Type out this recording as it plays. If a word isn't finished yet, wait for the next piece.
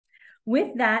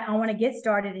With that, I want to get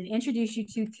started and introduce you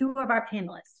to two of our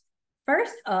panelists.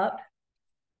 First up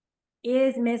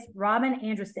is Miss Robin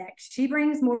Andrusek. She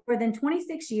brings more than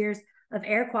 26 years of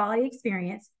air quality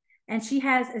experience, and she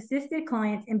has assisted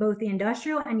clients in both the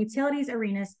industrial and utilities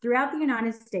arenas throughout the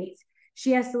United States.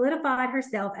 She has solidified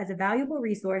herself as a valuable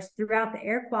resource throughout the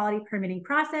air quality permitting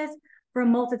process for a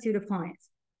multitude of clients.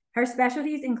 Her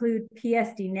specialties include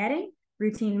PSD netting,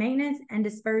 routine maintenance, and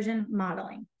dispersion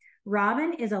modeling.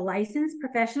 Robin is a licensed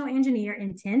professional engineer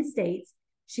in 10 states.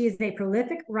 She is a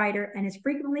prolific writer and is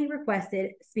frequently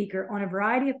requested speaker on a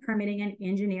variety of permitting and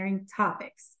engineering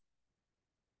topics.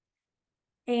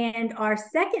 And our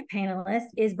second panelist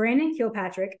is Brandon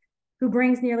Kilpatrick, who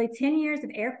brings nearly 10 years of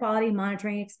air quality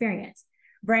monitoring experience.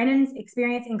 Brandon's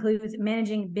experience includes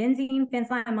managing benzene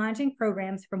Fenceline monitoring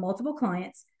programs for multiple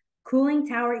clients, cooling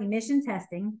tower emission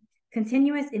testing,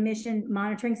 continuous emission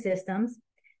monitoring systems,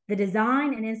 the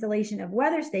design and installation of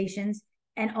weather stations,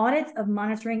 and audits of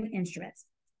monitoring instruments.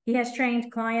 He has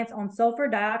trained clients on sulfur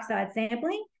dioxide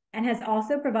sampling and has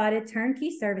also provided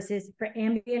turnkey services for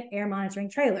ambient air monitoring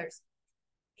trailers.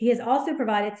 He has also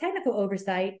provided technical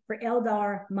oversight for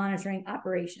LDAR monitoring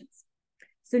operations.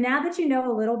 So now that you know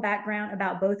a little background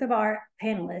about both of our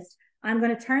panelists, I'm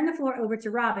going to turn the floor over to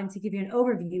Robin to give you an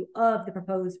overview of the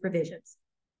proposed provisions.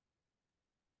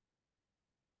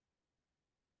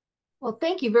 Well,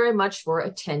 thank you very much for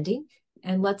attending,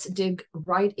 and let's dig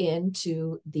right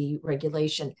into the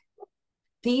regulation.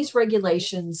 These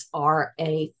regulations are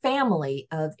a family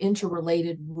of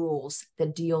interrelated rules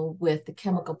that deal with the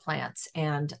chemical plants,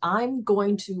 and I'm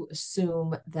going to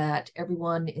assume that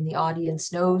everyone in the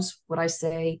audience knows what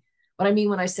I mean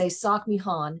when I say SOCMI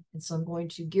Han, and so I'm going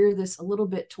to gear this a little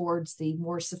bit towards the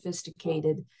more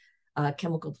sophisticated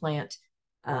chemical plant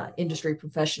industry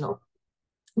professional.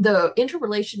 The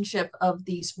interrelationship of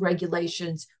these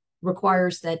regulations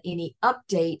requires that any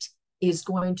update is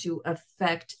going to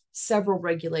affect several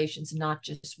regulations, not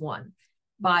just one.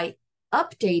 By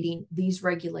updating these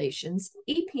regulations,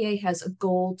 EPA has a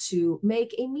goal to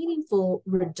make a meaningful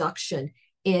reduction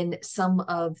in some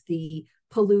of the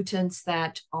pollutants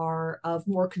that are of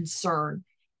more concern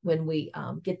when we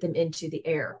get them into the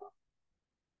air.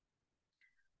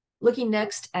 Looking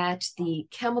next at the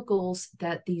chemicals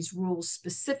that these rules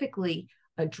specifically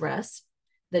address,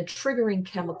 the triggering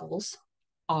chemicals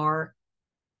are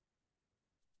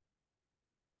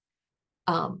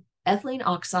ethylene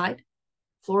oxide,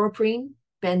 fluoroprene,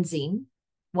 benzene,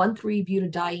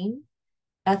 1,3-butadiene,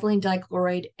 ethylene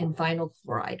dichloride, and vinyl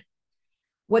chloride.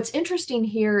 What's interesting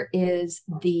here is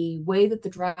the way that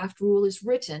the draft rule is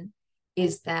written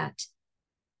is that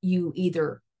you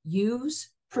either use,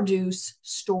 produce,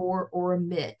 store, or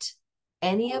emit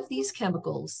any of these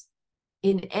chemicals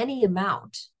in any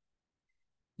amount,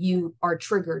 you are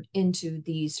triggered into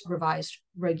these revised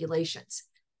regulations.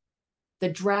 The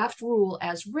draft rule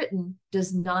as written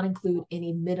does not include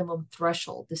any minimum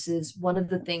threshold. This is one of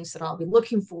the things that I'll be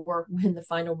looking for when the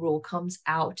final rule comes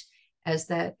out, as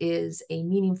that is a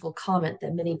meaningful comment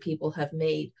that many people have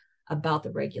made about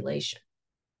the regulation.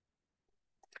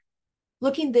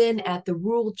 Looking then at the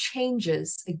rule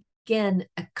changes, again,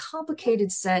 a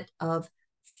complicated set of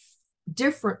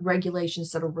different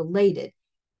regulations that are related.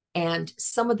 And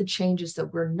some of the changes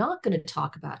that we're not going to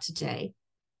talk about today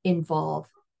involve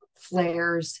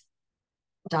flares,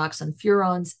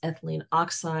 dioxin-furans, ethylene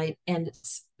oxide, and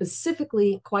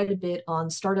specifically quite a bit on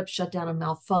startup, shutdown, and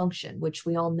malfunction, which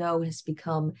we all know has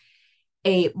become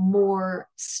a more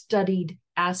studied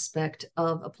aspect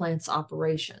of a plant's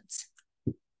operations.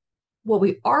 What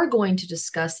we are going to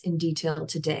discuss in detail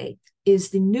today is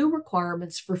the new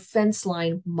requirements for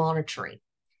Fenceline monitoring.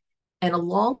 And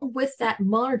along with that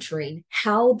monitoring,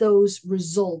 how those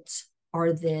results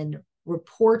are then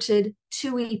reported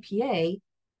to EPA,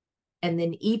 and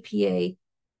then EPA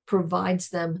provides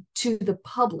them to the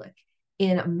public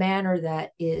in a manner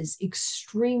that is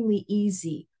extremely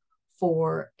easy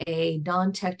for a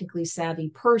non-technically savvy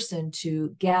person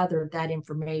to gather that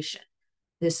information.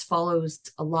 This follows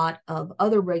a lot of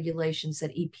other regulations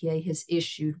that EPA has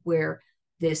issued where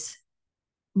this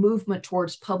movement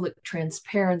towards public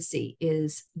transparency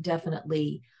is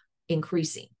definitely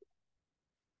increasing.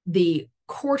 The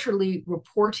quarterly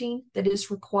reporting that is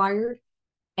required,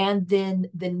 and then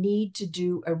the need to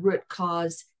do a root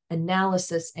cause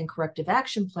analysis and corrective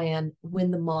action plan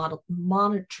when the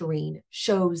monitoring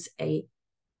shows a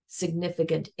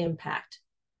significant impact.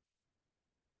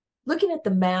 Looking at the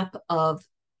map of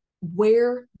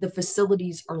where the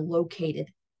facilities are located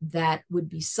that would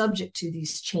be subject to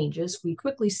these changes, we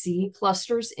quickly see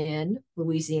clusters in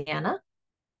Louisiana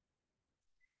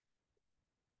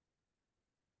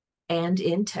and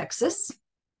in Texas,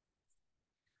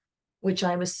 which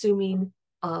I'm assuming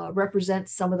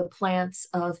represents some of the plants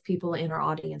of people in our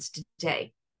audience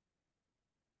today.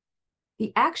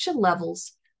 The action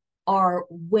levels are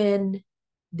when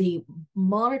the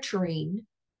monitoring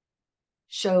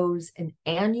shows an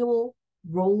annual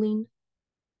rolling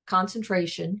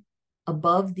concentration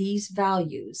above these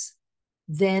values,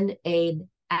 then an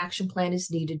action plan is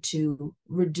needed to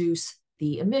reduce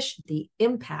the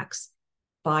impacts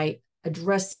by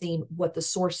addressing what the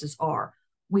sources are.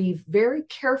 We've very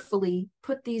carefully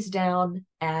put these down,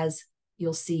 as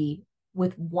you'll see,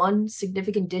 with one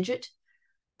significant digit.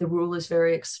 The rule is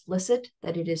very explicit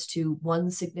that it is to one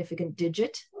significant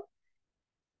digit.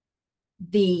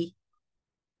 The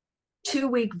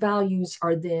 2-week values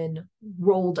are then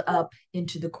rolled up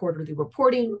into the quarterly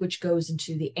reporting, which goes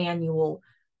into the annual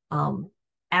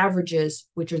averages,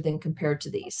 which are then compared to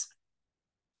these.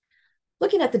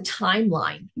 Looking at the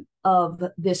timeline of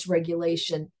this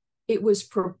regulation, it was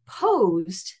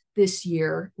proposed this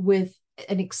year with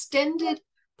an extended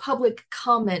public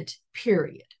comment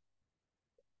period.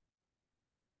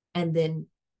 And then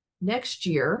next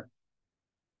year,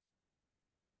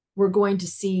 we're going to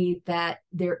see that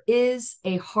there is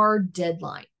a hard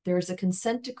deadline. There's a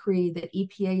consent decree that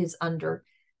EPA is under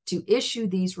to issue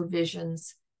these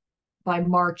revisions by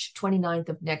March 29th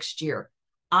of next year.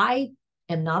 I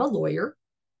am not a lawyer.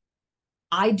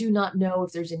 I do not know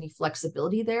if there's any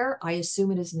flexibility there. I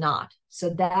assume it is not. So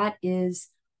that is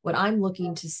what I'm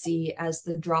looking to see as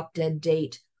the drop dead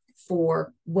date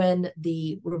for when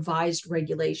the revised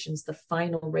regulations, the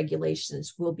final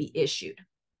regulations, will be issued.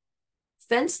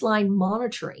 Fenceline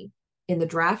monitoring in the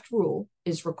draft rule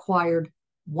is required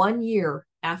 1 year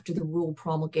after the rule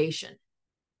promulgation.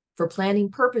 For planning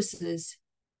purposes,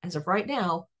 as of right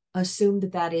now, assume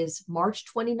that that is March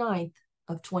 29th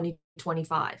of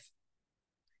 2025.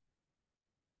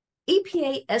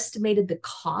 EPA estimated the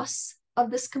costs of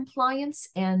this compliance,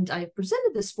 and I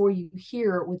presented this for you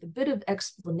here with a bit of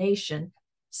explanation.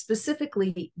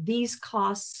 Specifically, these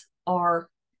costs are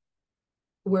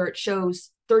where it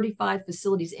shows 35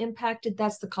 facilities impacted.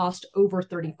 That's the cost over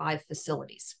 35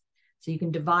 facilities. So you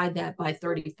can divide that by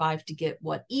 35 to get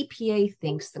what EPA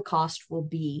thinks the cost will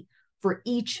be for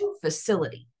each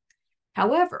facility.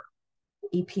 However,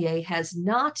 EPA has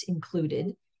not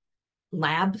included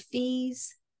lab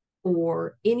fees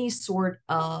or any sort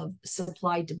of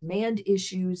supply demand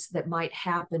issues that might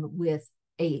happen with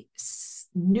a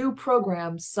new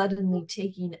program suddenly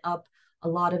taking up a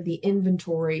lot of the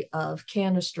inventory of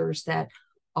canisters that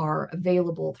are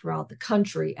available throughout the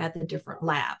country at the different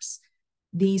labs.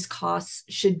 These costs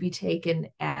should be taken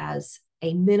as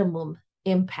a minimum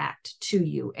impact to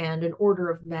you and an order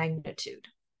of magnitude.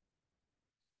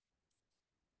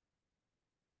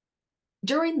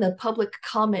 During the public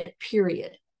comment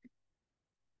period,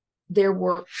 there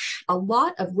were a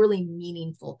lot of really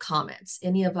meaningful comments.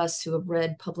 Any of us who have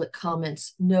read public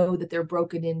comments know that they're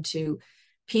broken into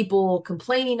people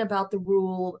complaining about the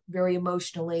rule very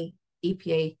emotionally.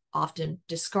 EPA often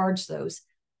discards those.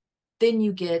 Then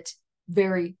you get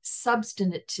very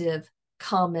substantive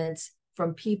comments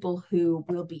from people who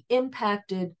will be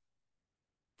impacted.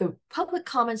 The public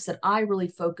comments that I really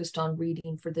focused on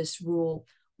reading for this rule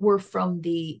were from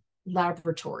the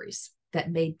laboratories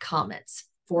that made comments.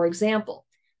 For example,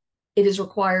 it is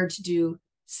required to do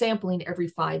sampling every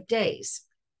 5 days,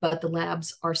 but the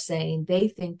labs are saying they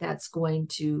think that's going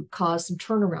to cause some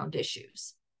turnaround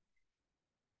issues.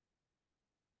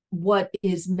 What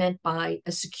is meant by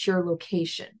a secure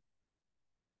location?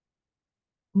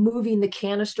 Moving the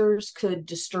canisters could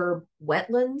disturb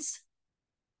wetlands.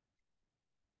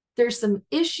 There's some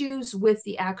issues with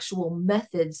the actual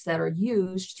methods that are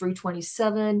used,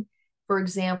 327, for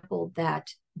example,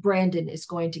 that Brandon is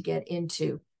going to get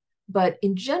into. But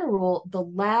in general, the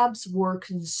labs were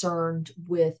concerned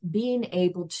with being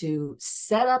able to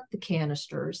set up the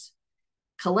canisters,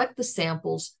 collect the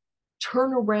samples,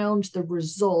 turn around the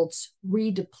results,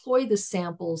 redeploy the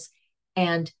samples,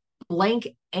 and blank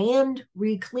and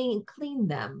clean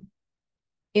them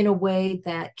in a way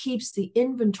that keeps the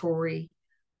inventory,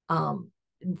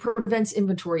 prevents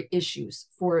inventory issues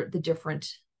for the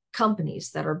different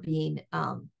companies that are being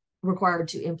required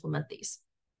to implement these.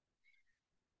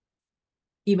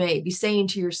 You may be saying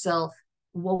to yourself,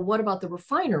 well, what about the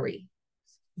refinery?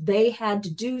 They had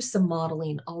to do some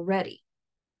modeling already.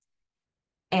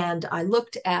 And I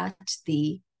looked at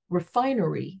the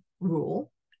refinery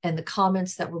rule and the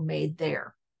comments that were made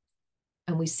there.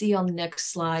 And we see on the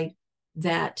next slide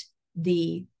that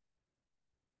the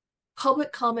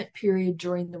public comment period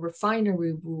during the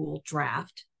refinery rule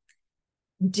draft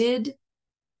did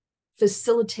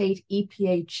facilitate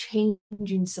EPA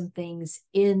changing some things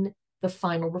in the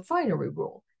final refinery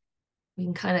rule. We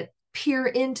can kind of peer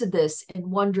into this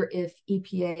and wonder if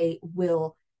EPA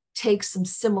will take some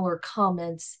similar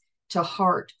comments to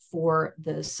heart for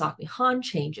the SOCMI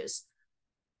changes.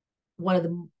 One of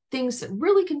the things that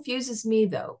really confuses me,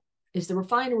 though, is the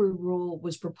refinery rule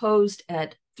was proposed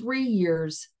at 3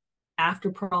 years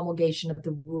after promulgation of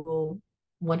the rule.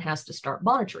 One has to start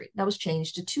monitoring. That was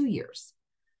changed to 2 years.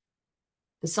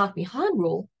 The SOCMI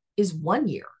rule is 1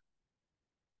 year.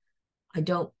 I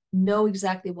don't know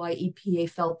exactly why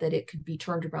EPA felt that it could be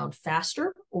turned around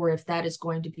faster, or if that is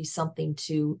going to be something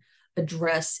to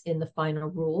address in the final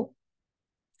rule.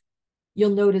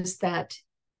 You'll notice that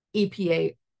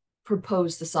EPA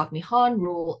proposed the SOCMI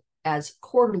rule as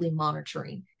quarterly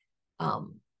monitoring.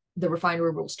 The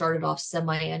refinery rule started off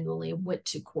semi-annually and went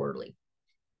to quarterly.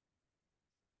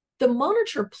 The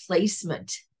monitor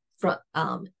placement from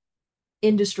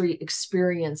industry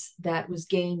experience that was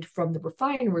gained from the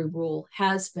refinery rule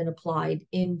has been applied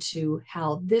into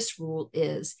how this rule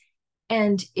is.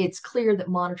 And it's clear that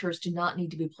monitors do not need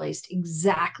to be placed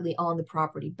exactly on the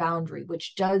property boundary,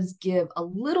 which does give a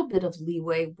little bit of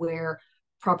leeway where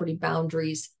property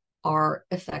boundaries are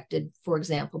affected, for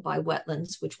example, by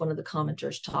wetlands, which one of the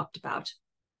commenters talked about.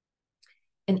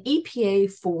 And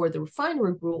EPA for the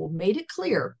refinery rule made it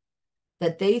clear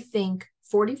that they think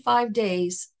 45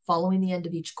 days following the end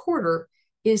of each quarter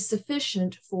is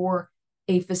sufficient for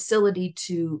a facility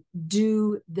to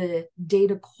do the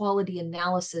data quality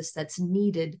analysis that's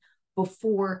needed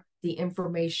before the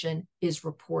information is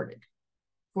reported.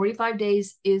 45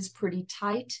 days is pretty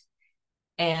tight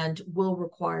and will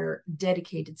require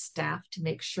dedicated staff to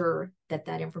make sure that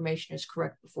that information is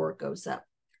correct before it goes up.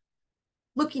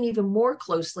 Looking even more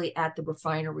closely at the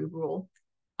refinery rule,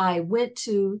 I went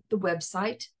to the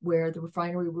website where the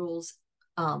refinery rules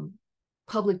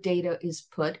public data is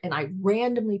put, and I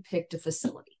randomly picked a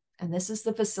facility. And this is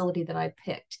the facility that I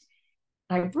picked.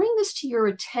 And I bring this to your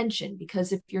attention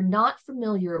because if you're not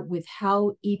familiar with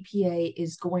how EPA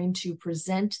is going to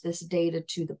present this data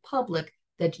to the public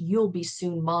that you'll be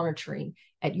soon monitoring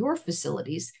at your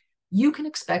facilities, you can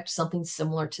expect something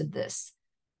similar to this.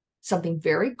 Something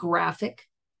very graphic,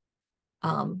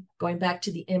 going back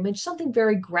to the image, something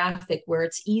very graphic where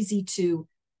it's easy to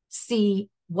see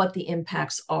what the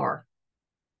impacts are.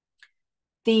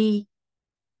 The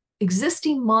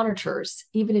existing monitors,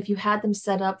 even if you had them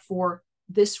set up for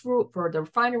this rule, for the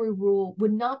refinery rule,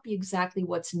 would not be exactly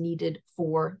what's needed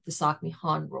for the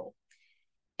SOCMI rule.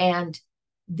 And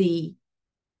the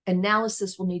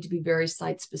analysis will need to be very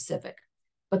site specific.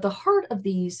 But the heart of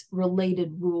these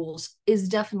related rules is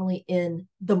definitely in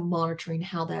the monitoring,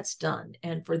 how that's done.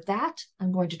 And for that,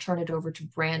 I'm going to turn it over to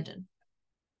Brandon.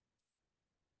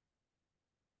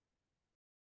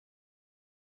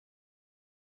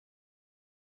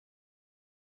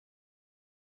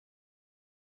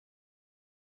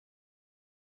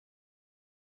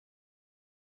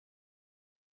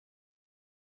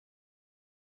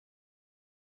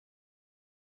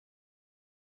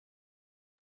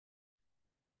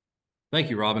 Thank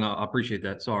you, Robin. I appreciate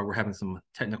that. Sorry, we're having some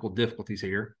technical difficulties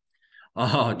here.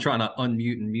 Trying to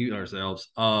unmute and mute ourselves.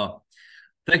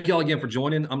 Thank you all again for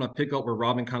joining. I'm going to pick up where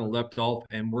Robin kind of left off,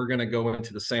 and we're going to go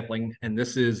into the sampling, and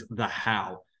this is the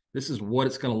how. This is what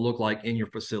it's going to look like in your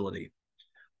facility.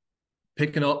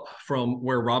 Picking up from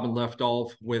where Robin left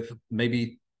off with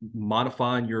maybe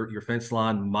modifying your fence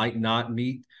line might not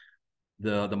meet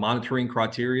the monitoring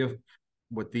criteria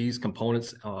with these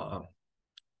components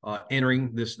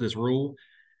entering this rule.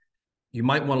 You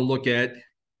might want to look at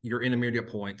your intermediate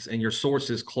points and your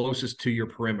sources closest to your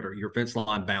perimeter, your fence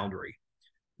line boundary.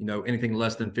 You know, anything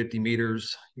less than 50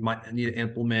 meters, you might need to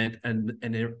implement an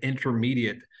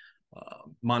intermediate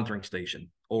monitoring station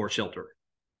or shelter.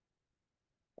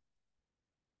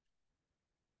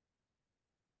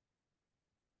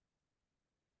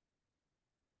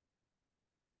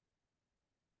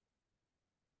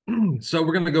 So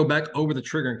we're going to go back over the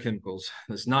triggering chemicals.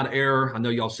 It's not error. I know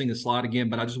y'all seen the slide again,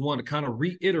 but I just want to kind of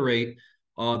reiterate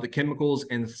the chemicals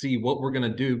and see what we're going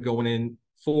to do going in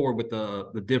forward with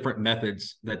the different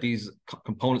methods that these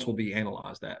components will be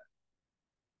analyzed at.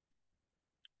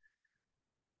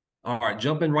 All right,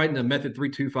 jumping right into method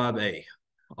 325A.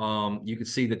 You can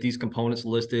see that these components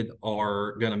listed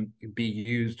are going to be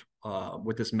used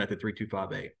with this method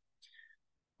 325A.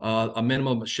 A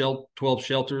minimum of 12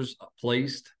 shelters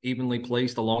evenly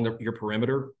placed along your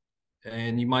perimeter.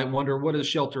 And you might wonder what a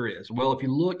shelter is. Well, if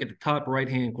you look at the top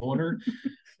right-hand corner,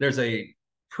 there's a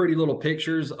pretty little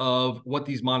pictures of what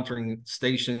these monitoring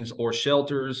stations or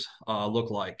shelters look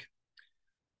like.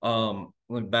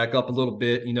 let me back up a little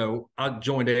bit. I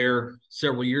joined AIR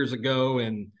several years ago,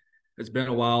 and it's been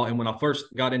a while. And when I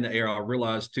first got into AIR, I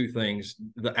realized two things: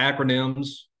 the acronyms,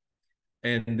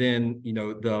 and then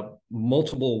the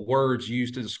multiple words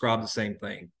used to describe the same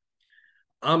thing.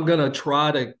 I'm gonna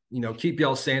try to keep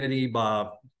y'all sanity by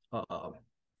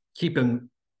keeping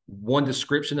one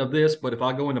description of this, but if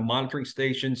I go into monitoring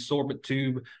stations, sorbent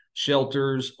tube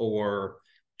shelters, or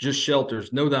just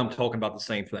shelters, know that I'm talking about the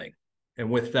same thing. And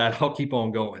with that, I'll keep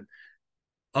on going.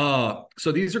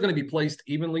 So these are going to be placed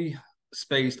evenly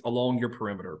spaced along your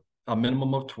perimeter, a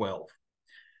minimum of 12.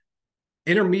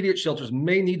 Intermediate shelters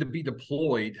may need to be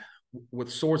deployed with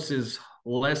sources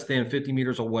less than 50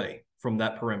 meters away from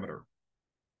that perimeter.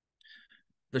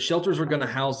 The shelters are going to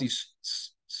house these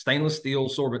stainless steel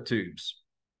sorbent tubes.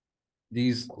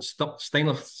 These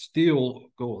stainless steel,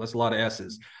 that's a lot of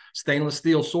S's. Stainless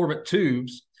steel sorbent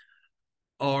tubes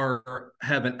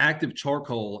have an active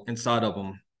charcoal inside of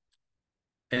them,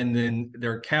 and then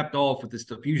they're capped off with this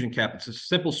diffusion cap. It's a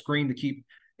simple screen to keep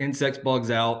insects,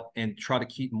 bugs out, and try to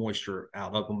keep moisture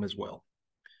out of them as well.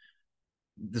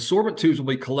 The sorbent tubes will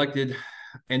be collected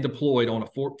and deployed on a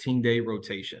 14-day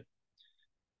rotation,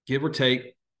 give or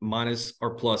take minus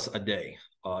or plus a day.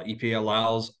 EPA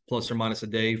allows plus or minus a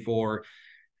day for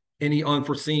any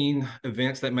unforeseen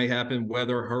events that may happen,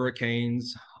 weather,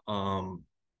 hurricanes.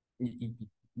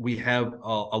 We have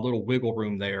a little wiggle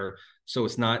room there, so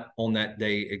it's not on that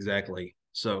day exactly.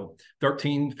 So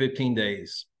 13, 15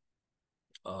 days.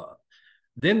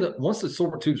 Then once the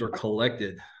sorbent tubes are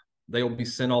collected, they will be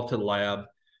sent off to the lab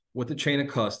with the chain of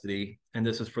custody, and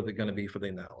this is going to be for the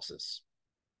analysis.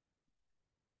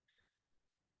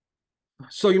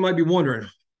 So you might be wondering,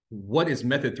 what is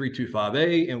method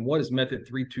 325A and what is method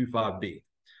 325B?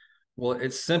 Well,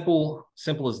 it's simple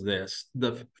as this.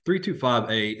 The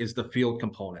 325A is the field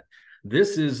component.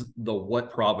 This is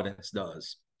what Providence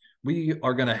does. We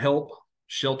are going to help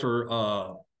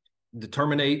shelter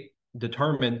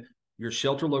determine your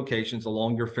shelter locations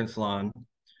along your fence line.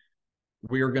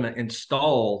 We are going to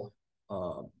install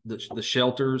the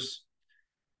shelters.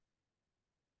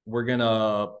 We're going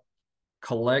to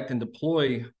collect and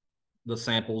deploy the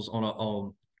samples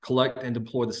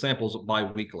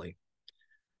bi-weekly.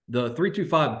 The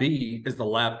 325B is the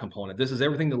lab component. This is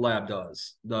everything the lab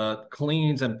does. The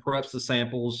cleans and preps the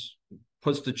samples,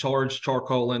 puts the charged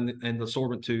charcoal in the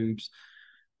sorbent tubes.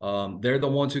 They're the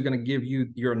ones who are going to give you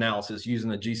your analysis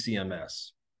using the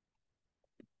GCMS.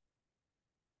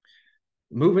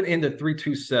 Moving into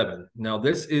 327. Now,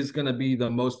 this is going to be the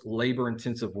most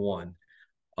labor-intensive one.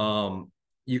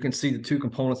 You can see the two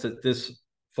components that this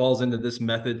falls into this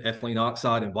method: ethylene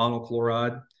oxide and vinyl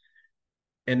chloride.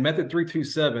 And method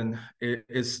 327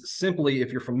 is simply,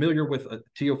 if you're familiar with a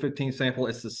TO15 sample,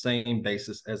 it's the same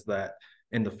basis as that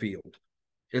in the field.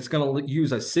 It's going to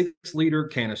use a 6-liter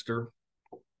canister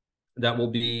that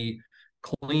will be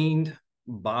cleaned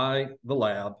by the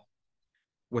lab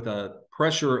with a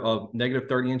pressure of negative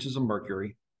 30 inches of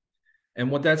mercury.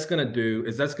 And what that's going to do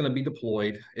is that's going to be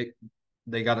deployed.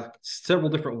 They got several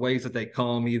different ways that they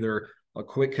come, either a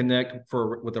quick connect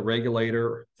with a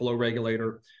regulator, flow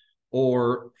regulator,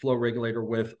 or flow regulator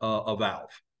with a valve.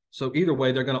 So either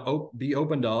way, they're going to be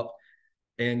opened up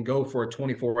and go for a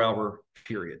 24-hour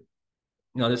period.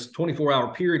 Now, this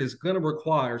 24-hour period is going to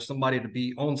require somebody to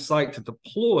be on site to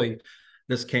deploy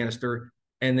this canister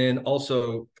and then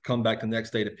also come back the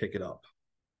next day to pick it up.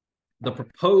 The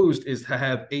proposed is to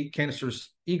have 8 canisters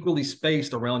equally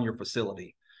spaced around your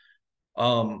facility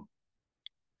on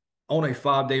a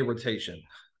 5-day rotation.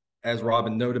 As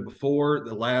Robin noted before,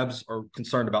 the labs are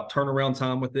concerned about turnaround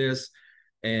time with this.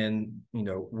 And,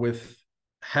 with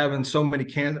having so many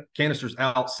canisters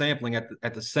out sampling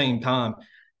at the same time,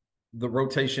 the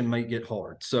rotation may get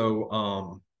hard.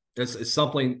 So it's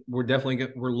something we're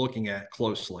looking at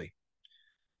closely.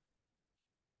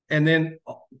 And then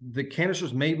the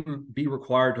canisters may be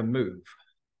required to move.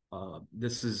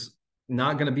 This is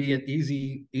not going to be an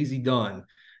easy done.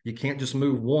 You can't just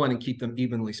move one and keep them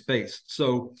evenly spaced.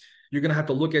 So you're going to have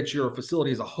to look at your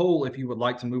facility as a whole if you would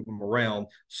like to move them around.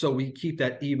 So we keep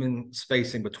that even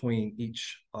spacing between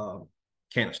each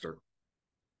canister.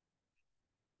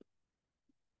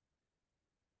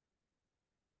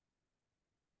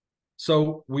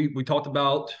 So we talked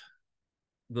about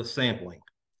the sampling.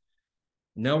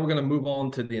 Now we're going to move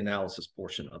on to the analysis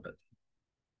portion of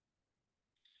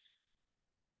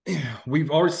it.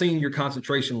 We've already seen your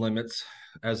concentration limits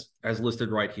as listed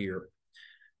right here.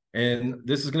 And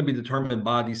this is going to be determined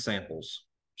by these samples.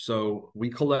 So we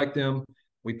collect them,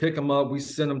 we pick them up, we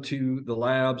send them to the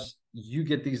labs, you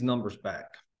get these numbers back.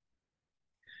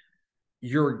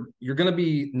 you're going to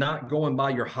be not going by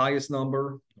your highest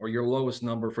number or your lowest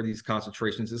number for these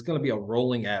concentrations. It's going to be a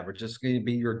rolling average. It's going to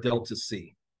be your delta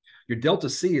C. Your delta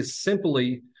C is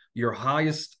simply your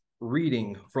highest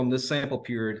reading from this sample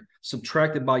period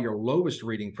subtracted by your lowest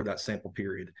reading for that sample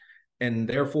period. And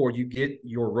therefore, you get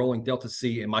your rolling delta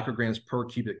C in micrograms per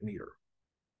cubic meter.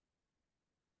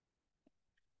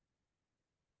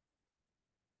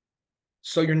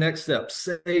 So your next step,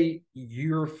 say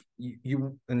you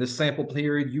in this sample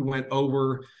period, you went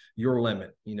over your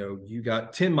limit. You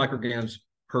got 10 micrograms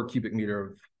per cubic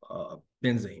meter of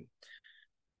benzene.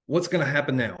 What's going to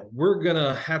happen now? We're going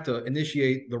to have to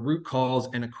initiate the root cause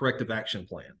and a corrective action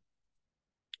plan.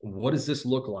 What does this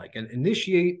look like? And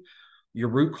initiate your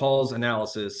root cause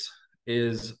analysis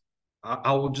is,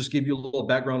 I will just give you a little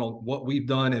background on what we've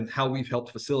done and how we've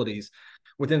helped facilities.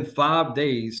 Within 5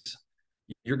 days,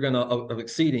 you're going to, of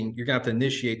exceeding, you're going to have to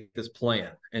initiate this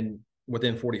plan, and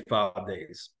within 45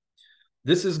 days.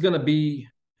 This is going to be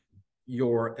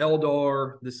your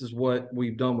LDAR. This is what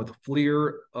we've done with the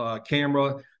FLIR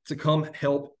camera to come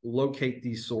help locate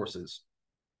these sources.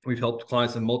 We've helped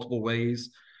clients in multiple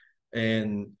ways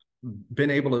and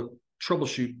been able to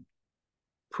troubleshoot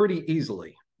pretty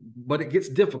easily, but it gets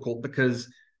difficult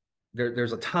because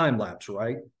there's a time lapse,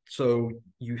 right? So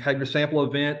you have your sample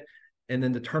event, and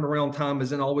then the turnaround time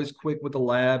isn't always quick with the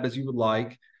lab as you would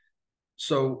like.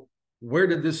 So where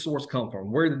did this source come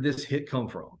from? Where did this hit come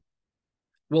from?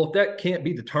 Well, if that can't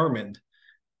be determined,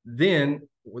 then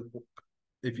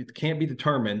if it can't be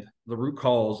determined, the root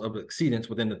cause of exceedance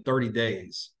within the 30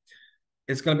 days,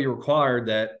 it's going to be required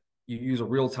that you use a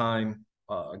real-time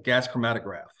gas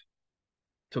chromatograph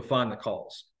to find the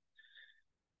cause.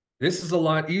 This is a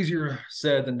lot easier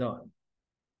said than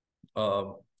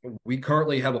done. We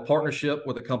currently have a partnership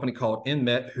with a company called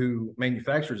NMET who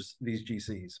manufactures these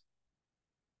GCs.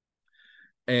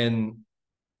 And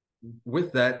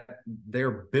with that, they're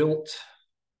built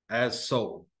as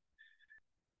sold.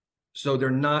 So they're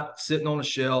not sitting on a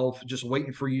shelf just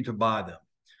waiting for you to buy them.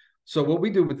 So what we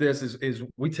do with this is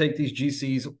we take these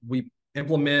GCs, we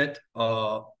implement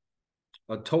a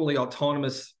totally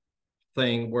autonomous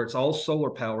thing where it's all solar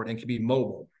powered and can be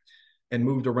mobile and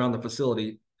moved around the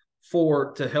facility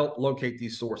to help locate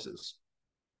these sources.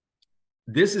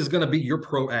 This is going to be your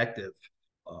proactive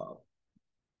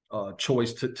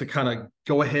choice to kind of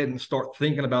go ahead and start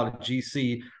thinking about a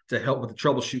GC to help with the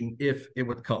troubleshooting if it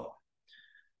would come.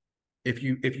 If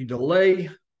you delay,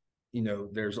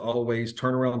 there's always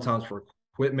turnaround times for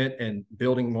equipment and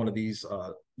building one of these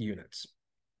units.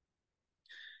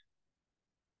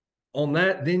 On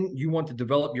that, then you want to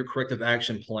develop your corrective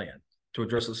action plan to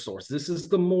address the source. This is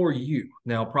the more you.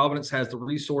 Now, Providence has the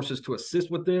resources to assist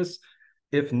with this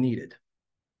if needed.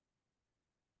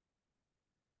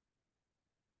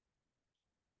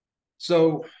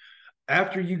 So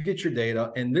after you get your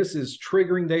data, and this is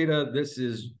triggering data, this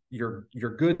is your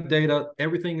good data,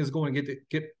 everything is going to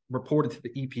get reported to the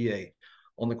EPA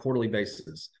on the quarterly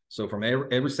basis. So from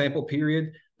every sample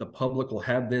period, the public will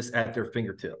have this at their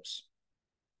fingertips.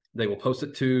 They will post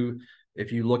it to,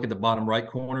 if you look at the bottom right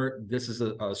corner, this is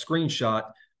a screenshot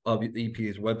of the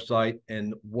EPA's website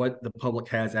and what the public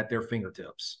has at their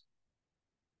fingertips.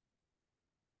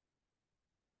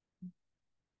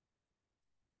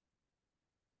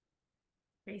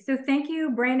 Okay, so thank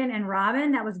you, Brandon and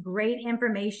Robin. That was great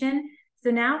information.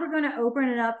 So now we're going to open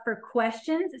it up for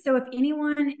questions. So if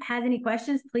anyone has any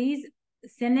questions, please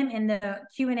send them in the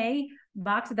Q&A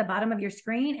box at the bottom of your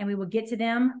screen, and we will get to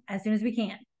them as soon as we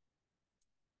can.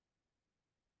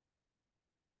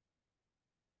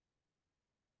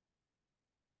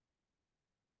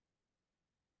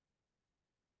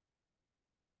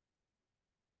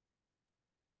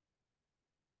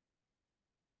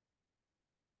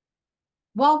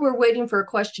 While we're waiting for a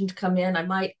question to come in, I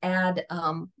might add,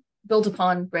 build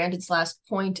upon Brandon's last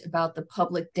point about the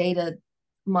public data.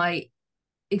 My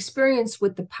experience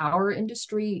with the power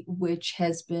industry, which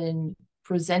has been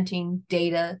presenting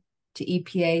data to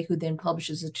EPA, who then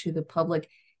publishes it to the public,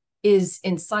 is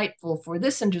insightful for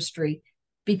this industry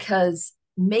because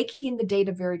making the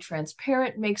data very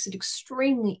transparent makes it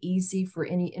extremely easy for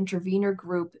any intervener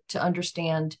group to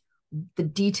understand the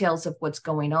details of what's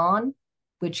going on,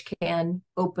 which can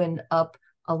open up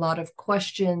a lot of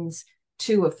questions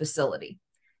to a facility.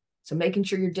 So making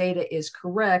sure your data is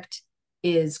correct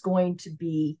is going to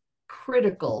be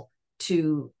critical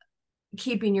to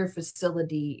keeping your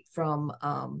facility from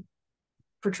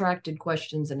protracted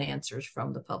questions and answers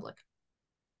from the public.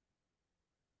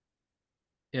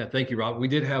 Yeah, thank you, Rob. We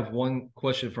did have one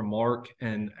question from Mark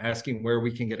and asking where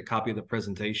we can get a copy of the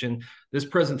presentation. This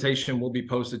presentation will be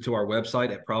posted to our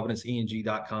website at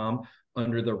providenceeng.com.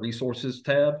 under the resources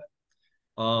tab.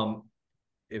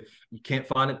 If you can't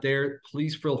find it there,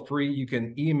 please feel free. You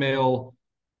can email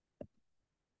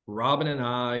Robin and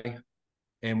I,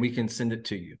 and we can send it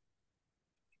to you.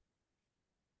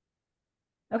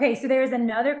 Okay, so there's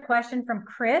another question from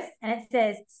Chris, and it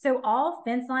says, so all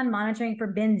Fenceline monitoring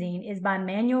for benzene is by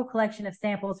manual collection of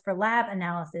samples for lab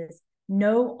analysis,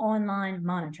 no online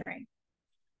monitoring?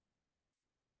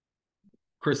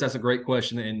 Chris, that's a great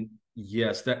question. And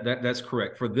yes, that's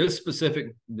correct. For this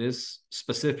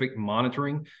specific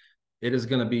monitoring, it is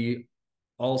going to be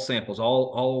all samples,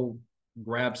 all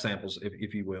grab samples,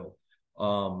 if you will.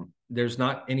 There's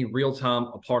not any real time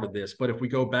a part of this, but if we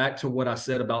go back to what I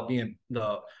said about being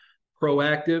the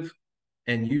proactive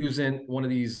and using one of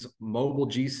these mobile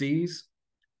GCs,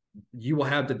 you will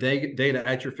have the data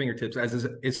at your fingertips as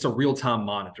it's a real-time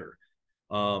monitor.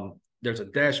 There's a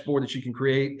dashboard that you can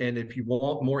create, and if you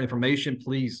want more information,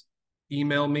 please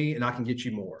email me and I can get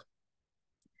you more.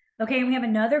 Okay, and we have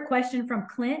another question from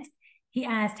Clint. He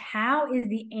asked, how is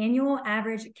the annual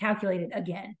average calculated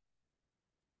again?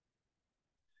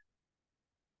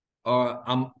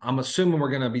 I'm assuming we're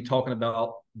going to be talking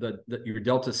about your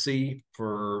delta C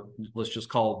for, let's just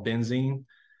call it benzene.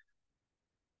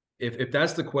 If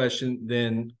that's the question,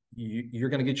 then you're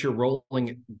going to get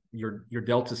your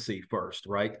delta C first,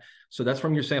 right? So that's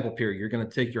from your sample period. You're going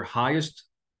to take your highest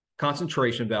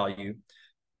concentration value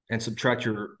and subtract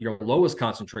your lowest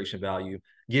concentration value,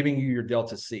 giving you your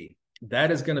delta C.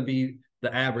 That is going to be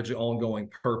the average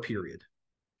ongoing per period.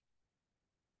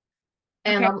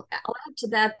 And I'll add to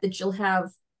that you'll have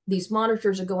these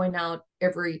monitors are going out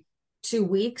every 2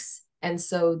 weeks. And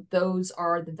so those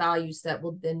are the values that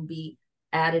will then be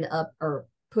added up or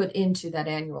put into that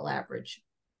annual average.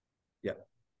 Yeah.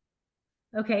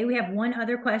 Okay, we have one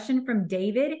other question from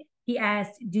David. He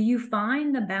asked, do you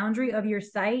find the boundary of your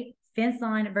site fence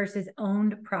line versus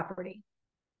owned property?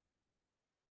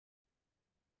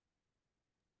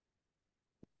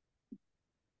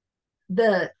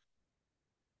 The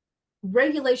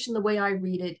regulation, the way I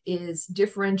read it, is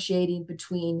differentiating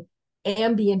between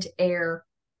ambient air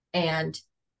and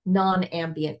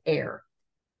non-ambient air.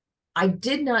 I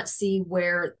did not see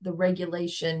where the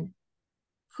regulation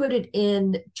put it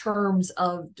in terms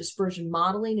of dispersion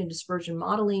modeling. In dispersion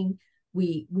modeling,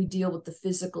 we deal with the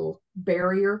physical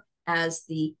barrier as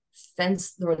the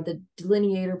fence or the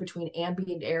delineator between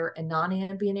ambient air and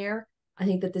non-ambient air. I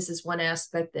think that this is one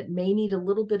aspect that may need a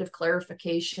little bit of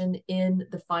clarification in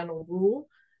the final rule.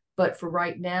 But for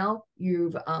right now,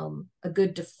 a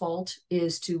good default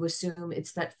is to assume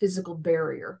it's that physical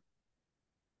barrier.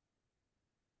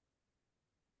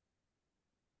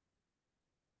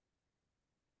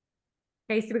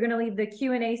 Okay, so we're going to leave the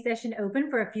Q&A session open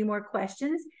for a few more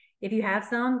questions. If you have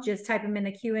some, just type them in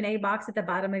the Q&A box at the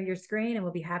bottom of your screen and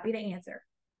we'll be happy to answer.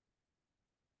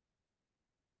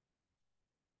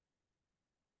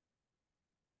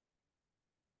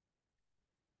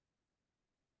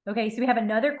 Okay, so we have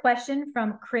another question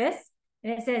from Chris,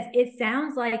 and it says, it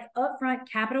sounds like upfront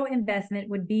capital investment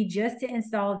would be just to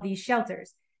install these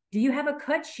shelters. Do you have a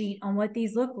cut sheet on what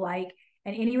these look like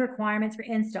and any requirements for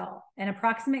install, an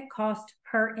approximate cost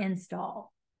per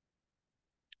install?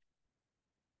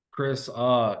 Chris,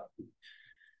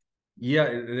 yeah,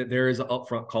 there is an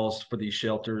upfront cost for these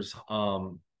shelters.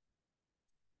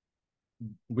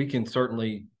 We can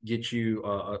certainly get you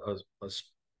a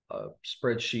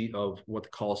spreadsheet of what the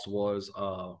cost was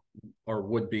or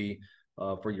would be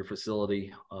for your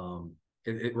facility.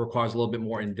 It requires a little bit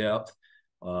more in depth,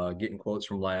 getting quotes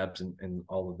from labs and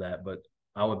all of that. But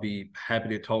I would be happy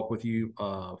to talk with you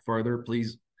further.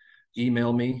 Please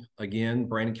email me again,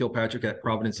 Brandon Kilpatrick at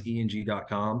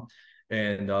providenceeng.com,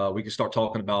 and we can start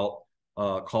talking about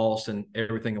costs and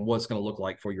everything and what it's going to look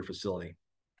like for your facility.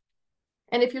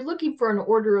 And if you're looking for an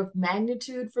order of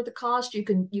magnitude for the cost, you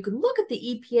can look at the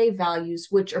EPA values,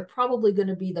 which are probably going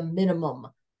to be the minimum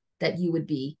that you would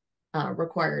be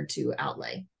required to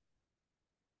outlay.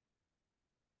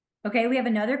 Okay, we have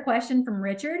another question from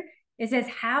Richard. It says,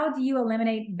 how do you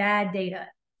eliminate bad data?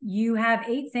 You have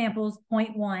 8 samples,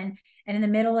 0.1, and in the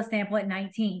middle a sample at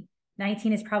 19.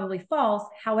 19 is probably false.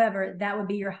 However, that would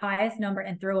be your highest number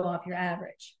and throw off your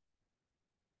average.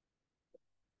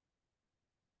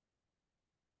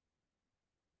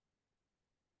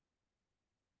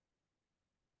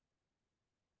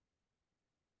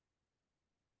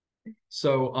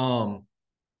 So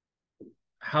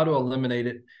how to eliminate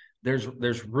it?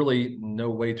 There's really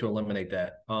no way to eliminate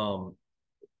that.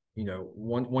 You know,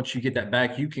 once you get that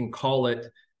back, you can call it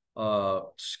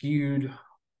skewed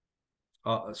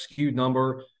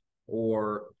number,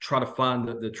 or try to find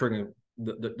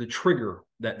the trigger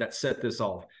that set this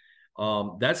off.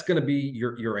 That's going to be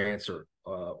your answer.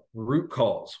 Root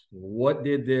cause. What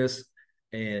did this?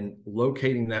 And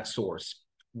locating that source.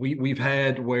 We've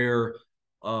had where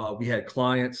we had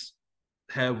clients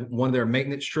have one of their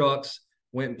maintenance trucks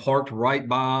went and parked right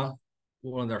by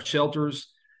one of their shelters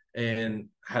and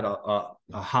had a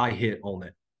high hit on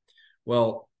it.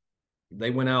 Well, they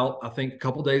went out, I think, a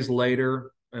couple days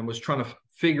later and was trying to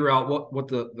figure out what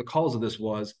the cause of this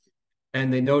was.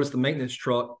 And they noticed the maintenance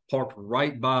truck parked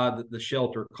right by the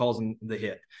shelter, causing the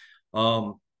hit.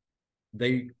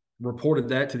 They reported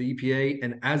that to the EPA,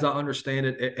 and as I understand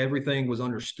it, everything was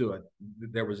understood.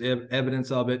 There was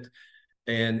evidence of it,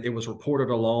 and it was reported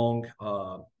along.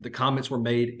 The comments were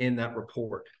made in that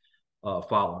report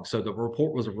following. So the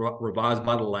report was revised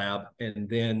by the lab, and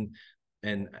then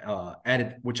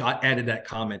added, which I added that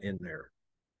comment in there.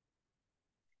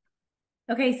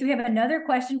 Okay, so we have another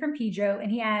question from Pedro,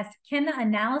 and he asked, can the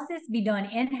analysis be done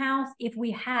in-house if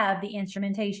we have the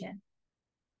instrumentation?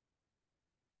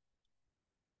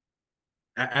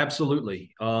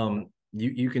 Absolutely.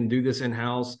 You can do this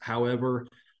in-house. However,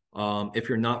 if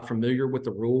you're not familiar with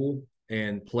the rule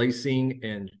and placing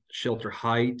and shelter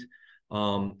height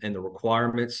and the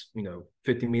requirements,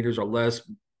 50 meters or less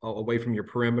away from your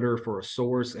perimeter for a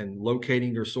source and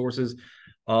locating your sources,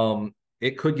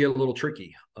 it could get a little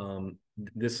tricky.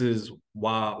 This is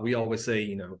why we always say,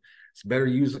 it's better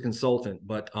to use a consultant,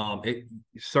 but it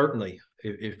certainly,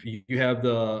 if you have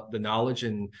the knowledge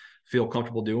and feel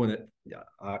comfortable doing it,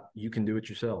 you can do it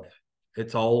yourself.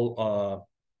 It's all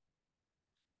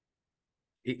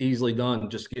easily done.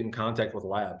 Just get in contact with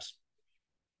labs.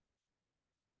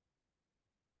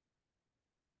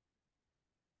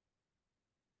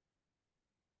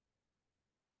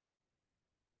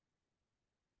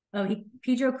 Oh,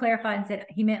 Pedro clarified and said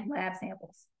he meant lab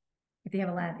samples, if they have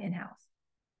a lab in-house.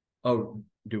 Oh,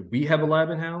 do we have a lab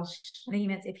in-house? I think he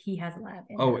meant if he has a lab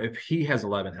in-house. Oh, if he has a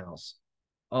lab in-house.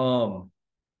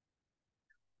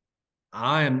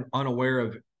 I am unaware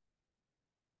of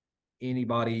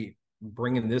anybody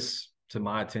bringing this to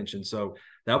my attention. So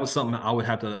that was something I would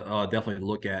have to definitely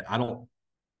look at. I don't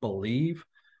believe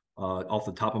off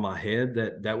the top of my head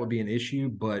that would be an issue,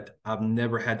 but I've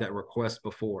never had that request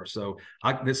before. So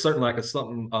it's certainly like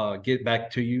something get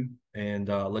back to you and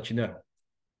let you know.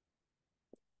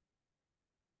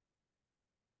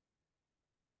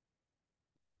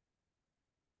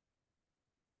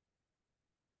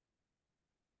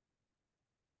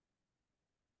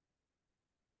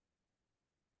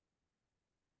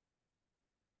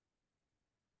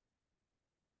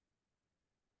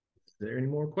 Is there any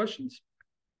more questions?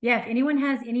 Yeah, if anyone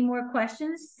has any more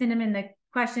questions, send them in the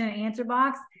question and answer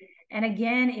box. And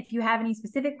again, if you have any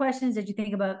specific questions that you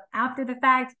think about after the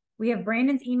fact, we have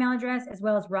Brandon's email address as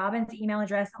well as Robin's email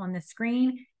address on the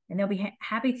screen, and they'll be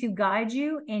happy to guide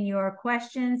you in your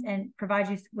questions and provide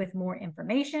you with more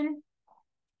information.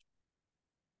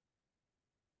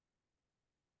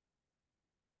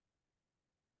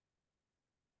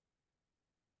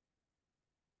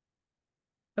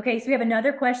 Okay, so we have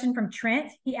another question from Trent.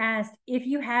 He asked, if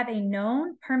you have a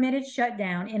known permitted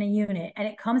shutdown in a unit and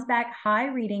it comes back high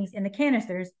readings in the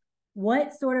canisters,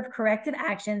 what sort of corrective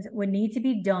actions would need to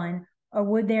be done, or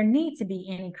would there need to be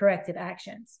any corrective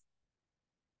actions?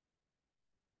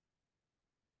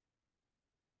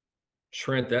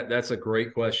 Trent, that's a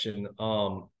great question.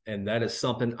 And that is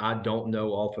something I don't know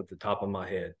off at the top of my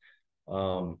head.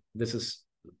 This is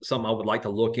something I would like to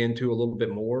look into a little bit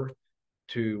more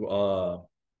to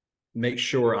make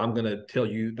sure I'm going to tell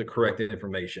you the correct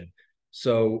information.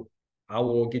 So I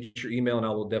will get your email and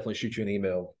I will definitely shoot you an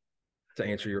email to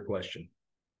answer your question.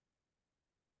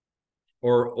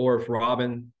 Or if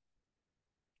Robin,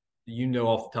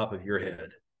 off the top of your head.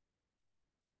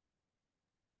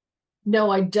 No,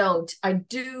 I don't. I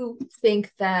do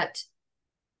think that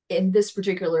in this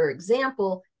particular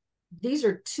example, these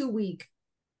are 2-week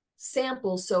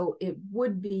samples, so it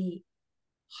would be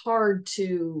hard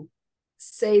to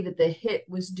say that the hit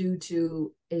was due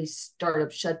to a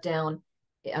startup shutdown.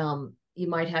 You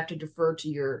might have to defer to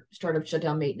your startup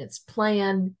shutdown maintenance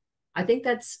plan. I think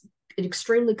that's an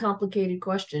extremely complicated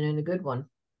question and a good one.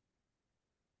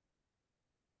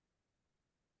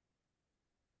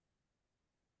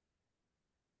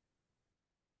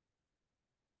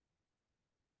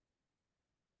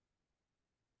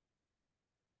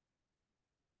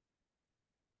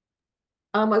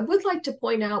 I would like to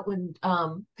point out when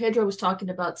Pedro was talking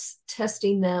about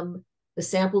testing the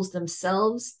samples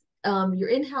themselves, your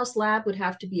in-house lab would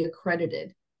have to be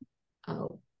accredited.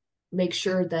 Make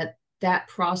sure that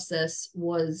process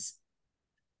was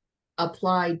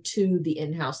applied to the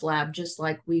in-house lab, just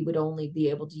like we would only be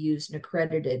able to use an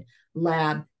accredited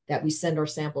lab that we send our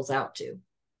samples out to.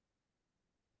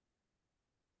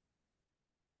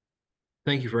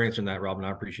 Thank you for answering that, Robin.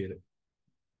 I appreciate it.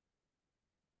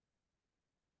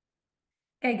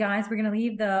 Okay, guys, we're going to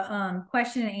leave the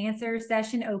question and answer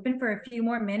session open for a few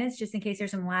more minutes, just in case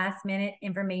there's some last minute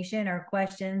information or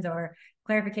questions or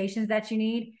clarifications that you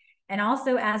need. And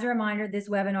also, as a reminder, this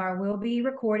webinar will be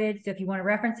recorded. So if you want to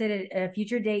reference it at a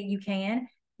future date, you can.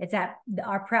 It's at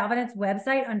our Providence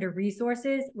website under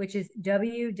resources, which is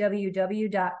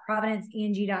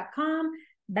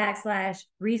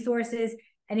www.providenceeng.com/resources.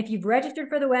 And if you've registered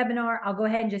for the webinar, I'll go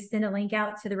ahead and just send a link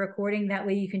out to the recording. That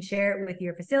way you can share it with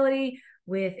your facility,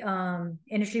 with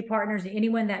industry partners,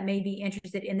 anyone that may be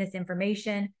interested in this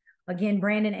information. Again,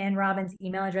 Brandon and Robin's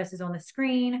email address is on the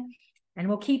screen. And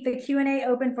we'll keep the Q&A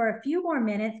open for a few more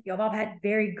minutes. Y'all all had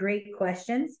very great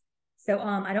questions. So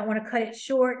I don't want to cut it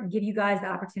short and give you guys the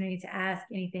opportunity to ask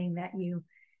anything that may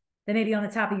be on the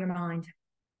top of your mind.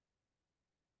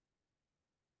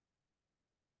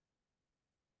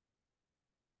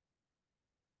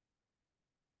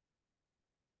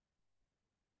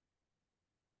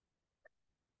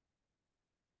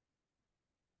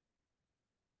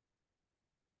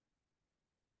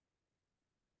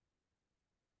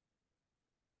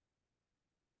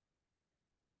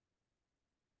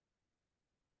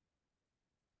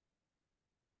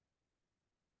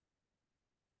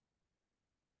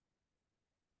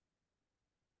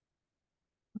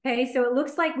 Okay, so it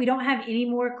looks like we don't have any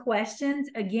more questions.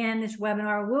 Again, this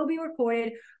webinar will be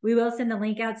recorded. We will send the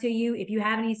link out to you. If you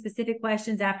have any specific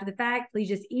questions after the fact, please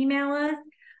just email us.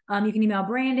 You can email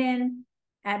Brandon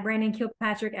at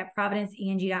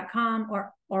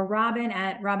brandonkilpatrick@providenceeng.com or Robin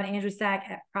at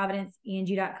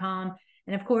robinandrewsack@providenceeng.com.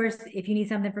 And of course, if you need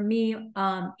something from me,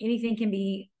 anything can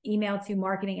be emailed to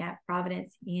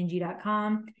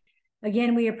marketing@providenceeng.com.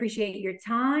 Again, we appreciate your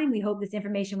time. We hope this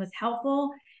information was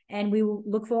helpful. And we will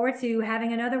look forward to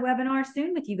having another webinar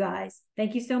soon with you guys.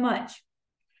 Thank you so much.